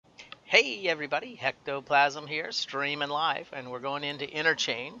Hey everybody, Hectoplasm here, streaming live, and we're going into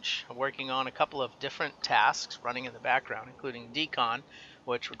Interchange, working on a couple of different tasks running in the background, including decon,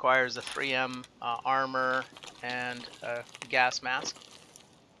 which requires a 3M armor and a gas mask,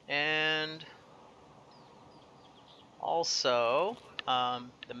 and also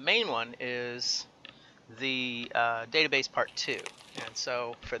the main one is the database part 2, and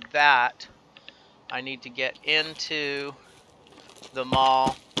so for that I need to get into the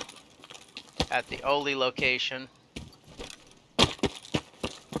mall at the Oli location.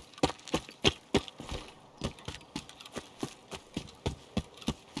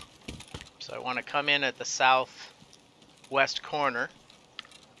 So I want to come in at the southwest corner.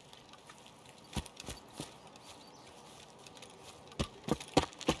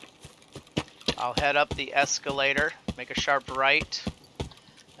 I'll head up the escalator, make a sharp right,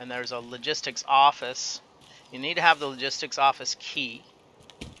 and there's a logistics office. You need to have the logistics office key.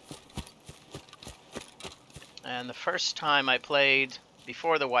 And the first time I played,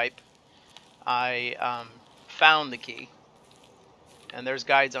 before the wipe, I found the key. And there's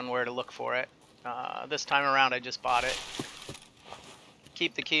guides on where to look for it. This time around I just bought it.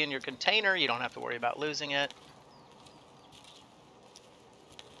 Keep the key in your container, you don't have to worry about losing it.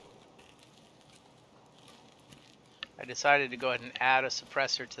 I decided to go ahead and add a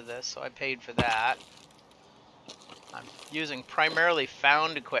suppressor to this, so I paid for that. I'm using primarily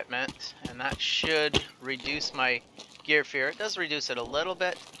found equipment, and that should reduce my gear fear. It does reduce it a little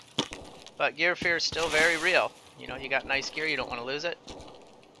bit, but gear fear is still very real. You know, you got nice gear, you don't want to lose it.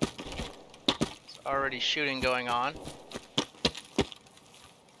 There's already shooting going on.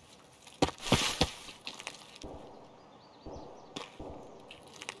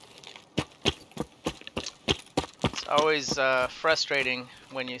 It's always frustrating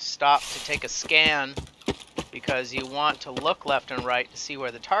when you stop to take a scan, because you want to look left and right to see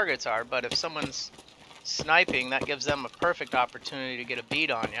where the targets are, but if someone's sniping, that gives them a perfect opportunity to get a beat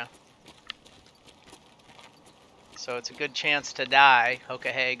on you. So it's a good chance to die.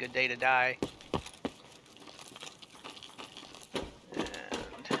 Okay, hey, good day to die. And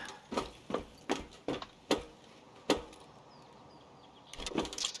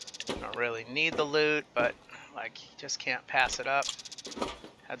don't really need the loot, but like, you just can't pass it up.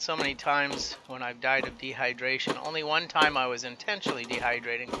 Had so many times when I've died of dehydration. Only one time I was intentionally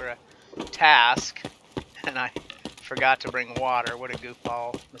dehydrating for a task, and I forgot to bring water. What a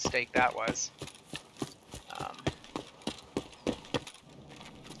goofball mistake that was.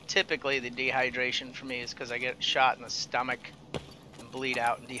 Typically the dehydration for me is because I get shot in the stomach and bleed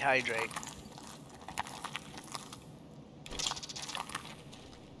out and dehydrate.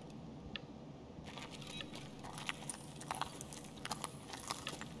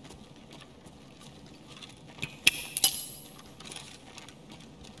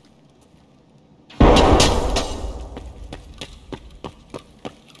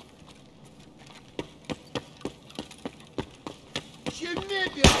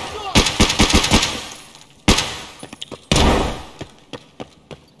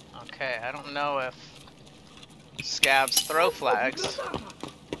 Okay, I don't know if Scavs throw flags.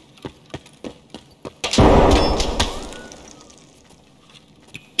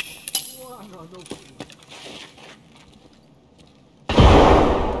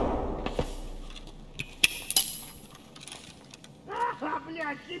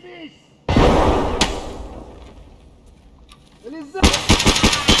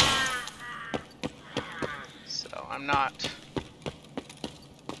 So I'm not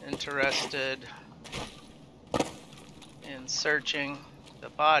interested in searching the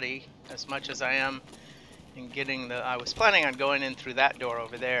body as much as I am in getting the... I was planning on going in through that door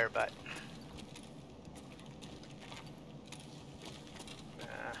over there, but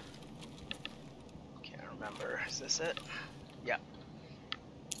can't remember. Is this it? Yeah.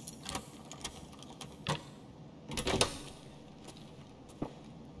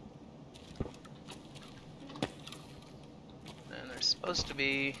 And there's supposed to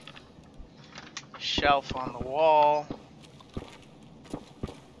be a shelf on the wall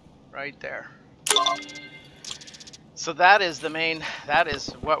right there. So that is the main, that is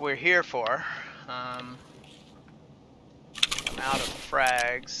what we're here for. I'm out of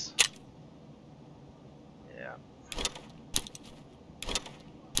frags. Yeah.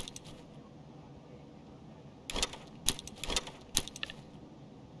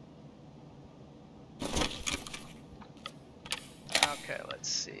 Okay, let's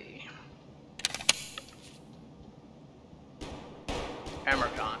see.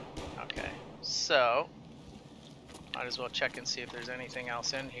 Emergon. Okay, so might as well check and see if there's anything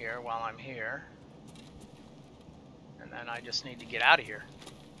else in here while I'm here. And then I just need to get out of here.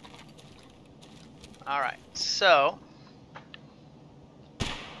 Alright, so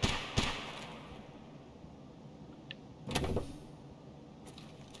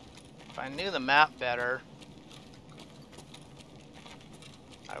if I knew the map better,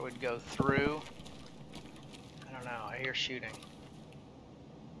 I would go through. I don't know, I hear shooting.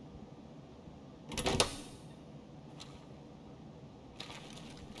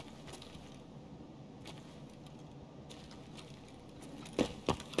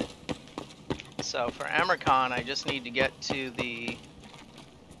 So for Amercon, I just need to get to the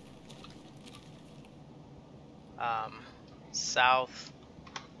south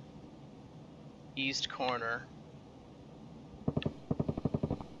east corner.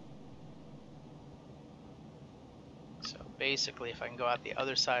 So basically, if I can go out the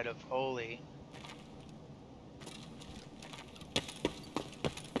other side of Oli,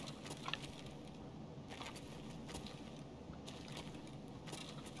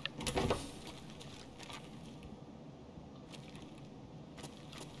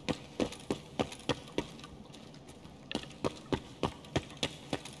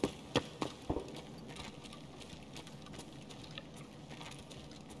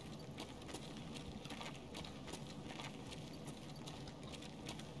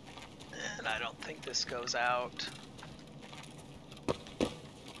 and I don't think this goes out.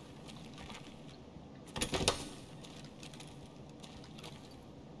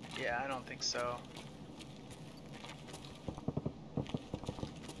 Yeah, I don't think so.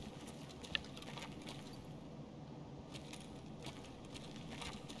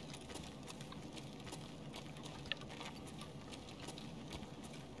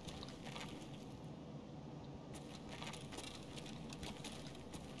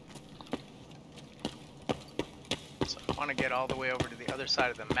 So I want to get all the way over to the other side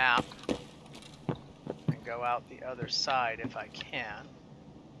of the map and go out the other side if I can.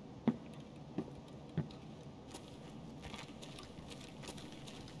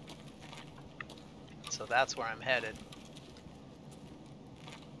 So that's where I'm headed.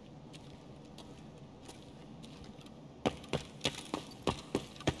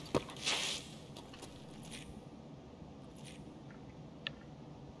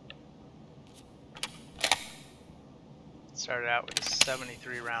 Started out with a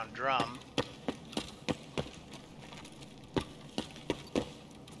 73 round drum.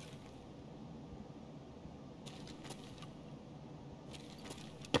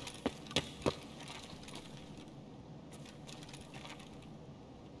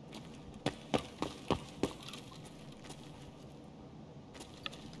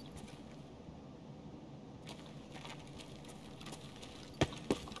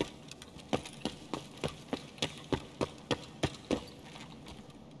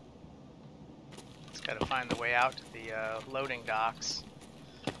 Gotta find the way out to the loading docks.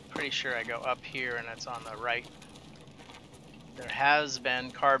 Pretty sure I go up here and it's on the right. There has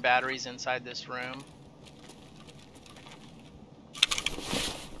been car batteries inside this room.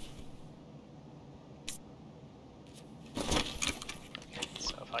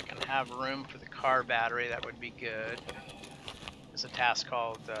 So if I can have room for the car battery, that would be good. There's a task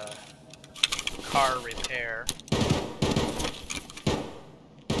called car repair.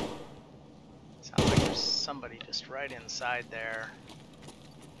 Sounds like there's somebody just right inside there.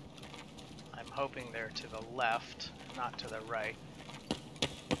 I'm hoping they're to the left, not to the right.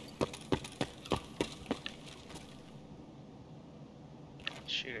 That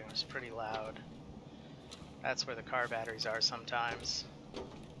shooting was pretty loud. That's where the car batteries are sometimes.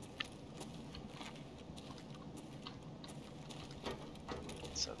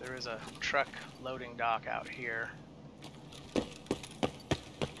 So there is a truck loading dock out here.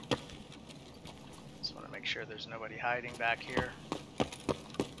 Make sure there's nobody hiding back here.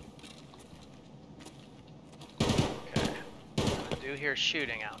 Okay, I do hear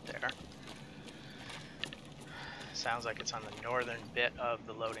shooting out there. Sounds like it's on the northern bit of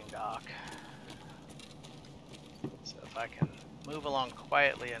the loading dock. So if I can move along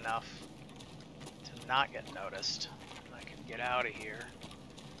quietly enough to not get noticed, I can get out of here.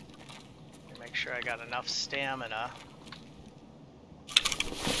 And make sure I got enough stamina.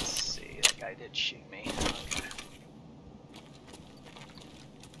 That guy did shoot me. Okay.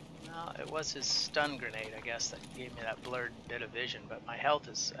 Well, it was his stun grenade, I guess, that gave me that blurred bit of vision, but my health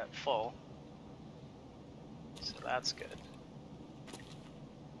is at full. So that's good.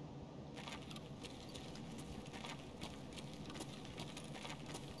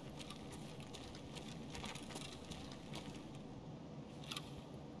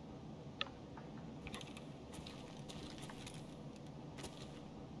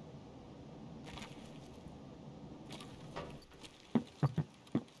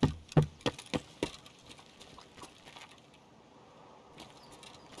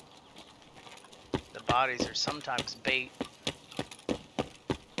 bodies are sometimes bait.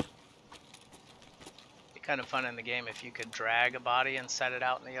 Be kind of fun in the game if you could drag a body and set it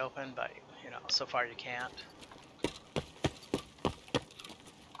out in the open, but you know, so far you can't.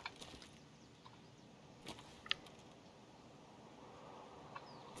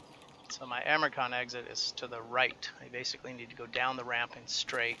 So my Amercon exit is to the right. I basically need to go down the ramp and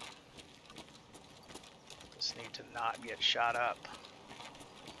straight. Just need to not get shot up.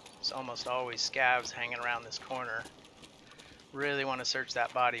 There's almost always scavs hanging around this corner. Really want to search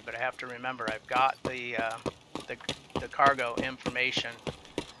that body, but I have to remember I've got the cargo information,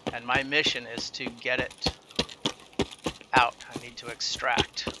 and my mission is to get it out. I need to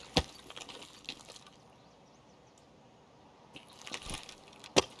extract.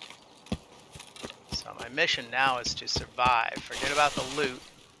 So my mission now is to survive. Forget about the loot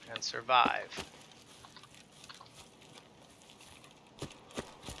and survive.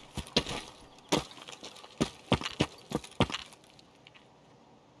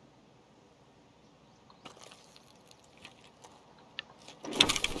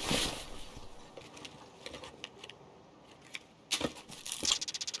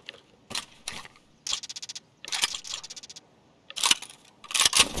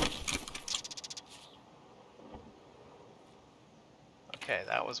 Okay,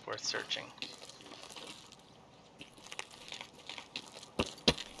 that was worth searching.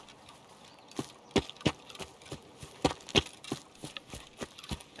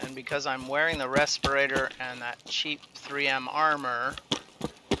 And because I'm wearing the respirator and that cheap 3M armor,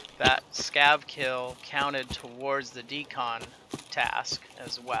 that scav kill counted towards the decon task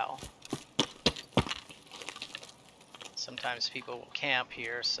as well. Sometimes people will camp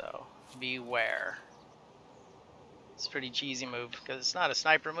here, so beware. It's a pretty cheesy move because it's not a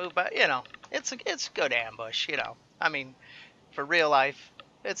sniper move, but you know, it's good ambush, you know. I mean, for real life,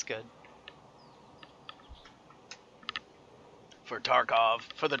 it's good. For Tarkov,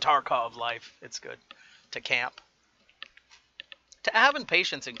 for the Tarkov life, it's good to camp. Having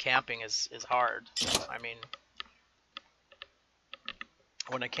patience in camping is hard. So, I mean,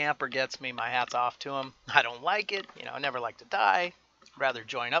 when a camper gets me, my hat's off to him. I don't like it, you know. I never like to die. I'd rather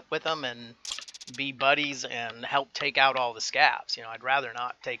join up with them and be buddies and help take out all the scavs. You know, I'd rather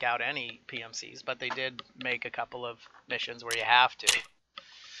not take out any PMCs, but they did make a couple of missions where you have to.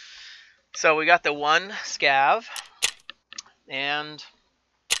 So we got the one scav, and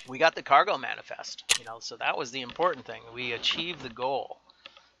we got the cargo manifest. You know, so that was the important thing. We achieved the goal.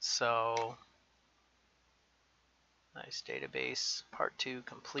 So nice database. Part 2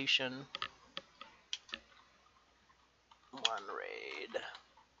 completion. 1 raid.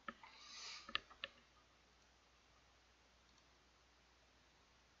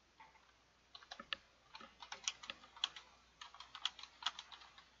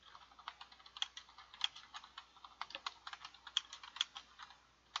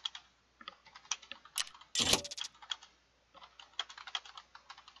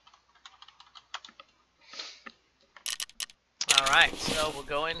 Alright, so we'll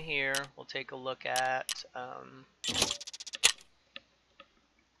go in here, we'll take a look at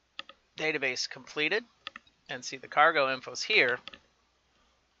database completed and see the cargo info's here.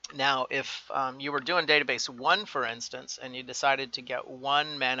 Now, if you were doing database 1, for instance, and you decided to get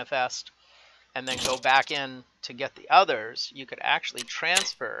one manifest and then go back in to get the others, you could actually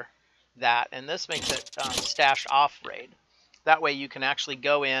transfer that, and this makes it stash off raid. That way you can actually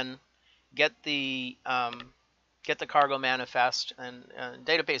go in, get the cargo manifest, and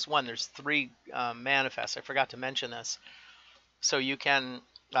database 1, there's 3 manifests. I forgot to mention this. So you can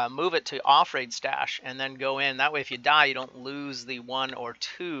move it to off-raid stash and then go in. That way if you die, you don't lose the 1 or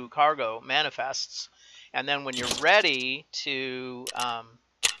 2 cargo manifests. And then when you're ready to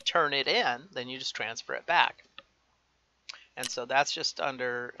turn it in, then you just transfer it back. And so that's just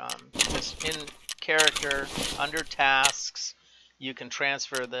under, just in character, under tasks, you can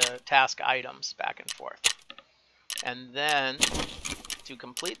transfer the task items back and forth. And then to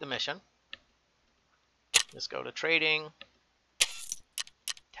complete the mission, just go to trading,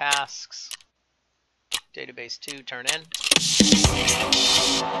 tasks, database 2, turn in.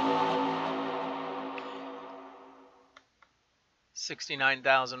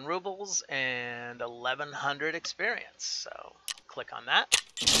 69,000 rubles and 1,100 experience. So click on that.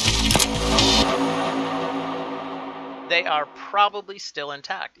 They are probably still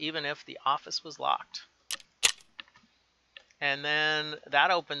intact, even if the office was locked. And then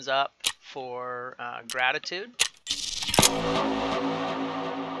that opens up for gratitude.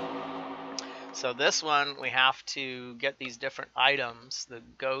 So this one, we have to get these different items, the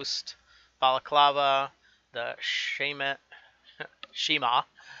ghost balaclava, the Shema,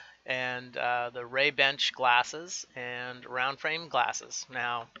 and the Ray Bench glasses and round frame glasses.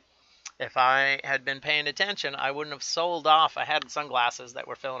 Now, if I had been paying attention, I wouldn't have sold off. I had sunglasses that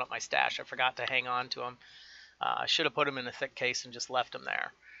were filling up my stash. I forgot to hang on to them. I should have put them in a thick case and just left them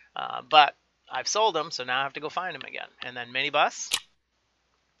there. But I've sold them, so now I have to go find them again. And then minibus.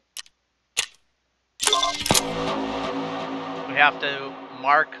 We have to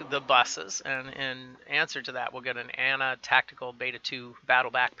mark the buses, and in answer to that, we'll get an Anna Tactical Beta 2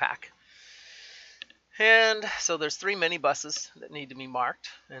 Battle Backpack. And so there's 3 minibuses that need to be marked,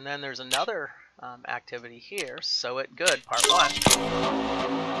 and then there's another activity here. Sew It Good, Part 1.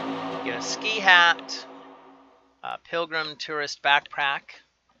 Get a ski hat, a Pilgrim Tourist Backpack,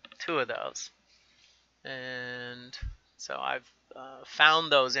 2 of those. And so I've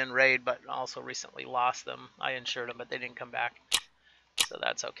found those in raid, but also recently lost them. I insured them, but they didn't come back, so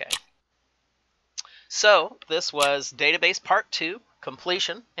that's okay. So this was database part 2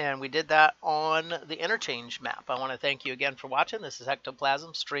 completion, and we did that on the Interchange map. I want to thank you again for watching. This is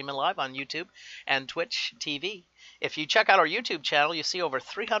Ectoplasm streaming live on YouTube and Twitch TV. If you check out our YouTube channel, you see over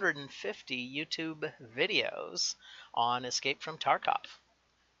 350 YouTube videos on Escape from Tarkov.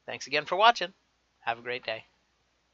 Thanks again for watching. Have a great day.